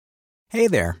Hey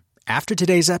there. After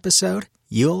today's episode,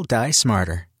 you'll die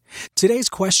smarter. Today's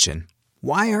question: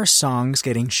 why are songs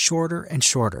getting shorter and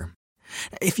shorter?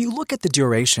 If you look at the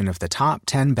duration of the top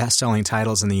 10 best-selling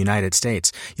titles in the United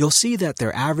States, you'll see that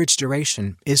their average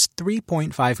duration is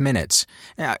 3.5 minutes.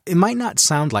 It might not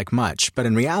sound like much, but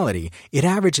in reality, it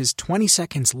averages 20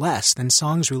 seconds less than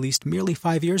songs released merely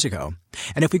 5 years ago.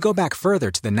 And if we go back further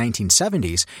to the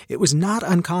 1970s, it was not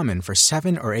uncommon for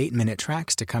 7 or 8 minute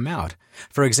tracks to come out.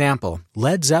 For example,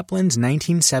 Led Zeppelin's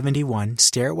 1971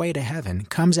 Stairway to Heaven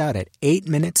comes out at 8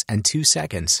 minutes and 2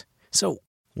 seconds. So,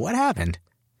 what happened?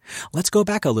 Let's go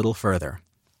back a little further.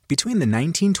 Between the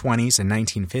 1920s and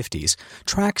 1950s,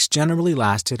 tracks generally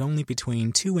lasted only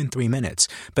between 2 and 3 minutes,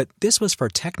 but this was for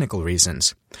technical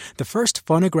reasons. The first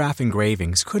phonograph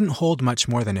engravings couldn't hold much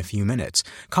more than a few minutes,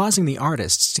 causing the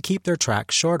artists to keep their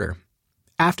tracks shorter.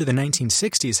 After the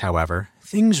 1960s, however,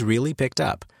 things really picked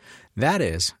up. That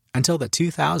is, until the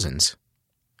 2000s.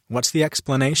 What's the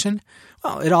explanation?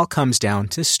 Well, it all comes down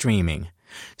to streaming.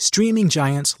 Streaming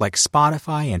giants like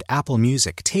Spotify and Apple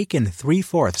Music take in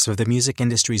 3/4 of the music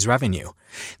industry's revenue.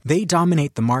 They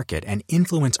dominate the market and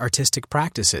influence artistic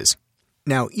practices.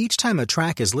 Now, each time a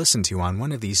track is listened to on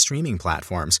one of these streaming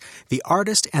platforms, the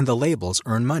artist and the labels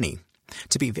earn money.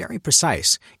 To be very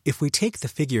precise, if we take the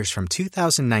figures from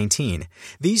 2019,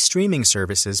 these streaming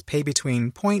services pay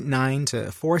between 0.9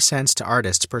 to 4 cents to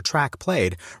artists per track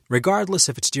played, regardless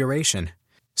of its duration.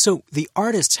 So the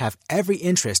artists have every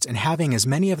interest in having as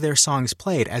many of their songs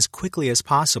played as quickly as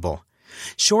possible.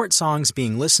 Short songs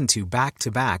being listened to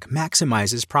back-to-back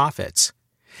maximizes profits.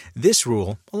 This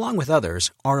rule, along with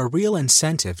others, are a real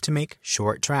incentive to make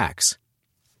short tracks.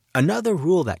 Another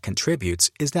rule that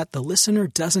contributes is that the listener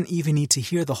doesn't even need to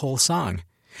hear the whole song.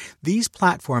 These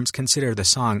platforms consider the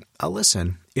song a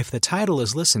listen if the title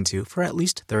is listened to for at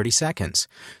least 30 seconds.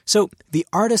 So the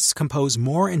artists compose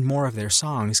more and more of their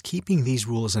songs keeping these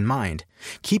rules in mind,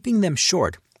 keeping them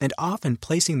short and often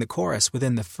placing the chorus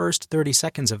within the first 30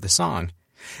 seconds of the song.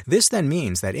 This then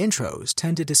means that intros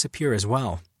tend to disappear as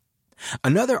well.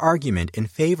 Another argument in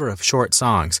favor of short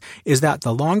songs is that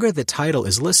the longer the title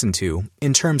is listened to,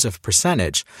 in terms of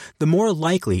percentage, the more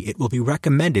likely it will be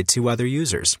recommended to other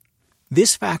users.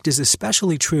 This fact is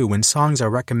especially true when songs are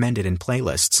recommended in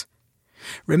playlists.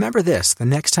 Remember this the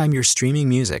next time you're streaming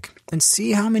music and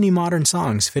see how many modern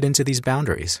songs fit into these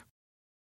boundaries.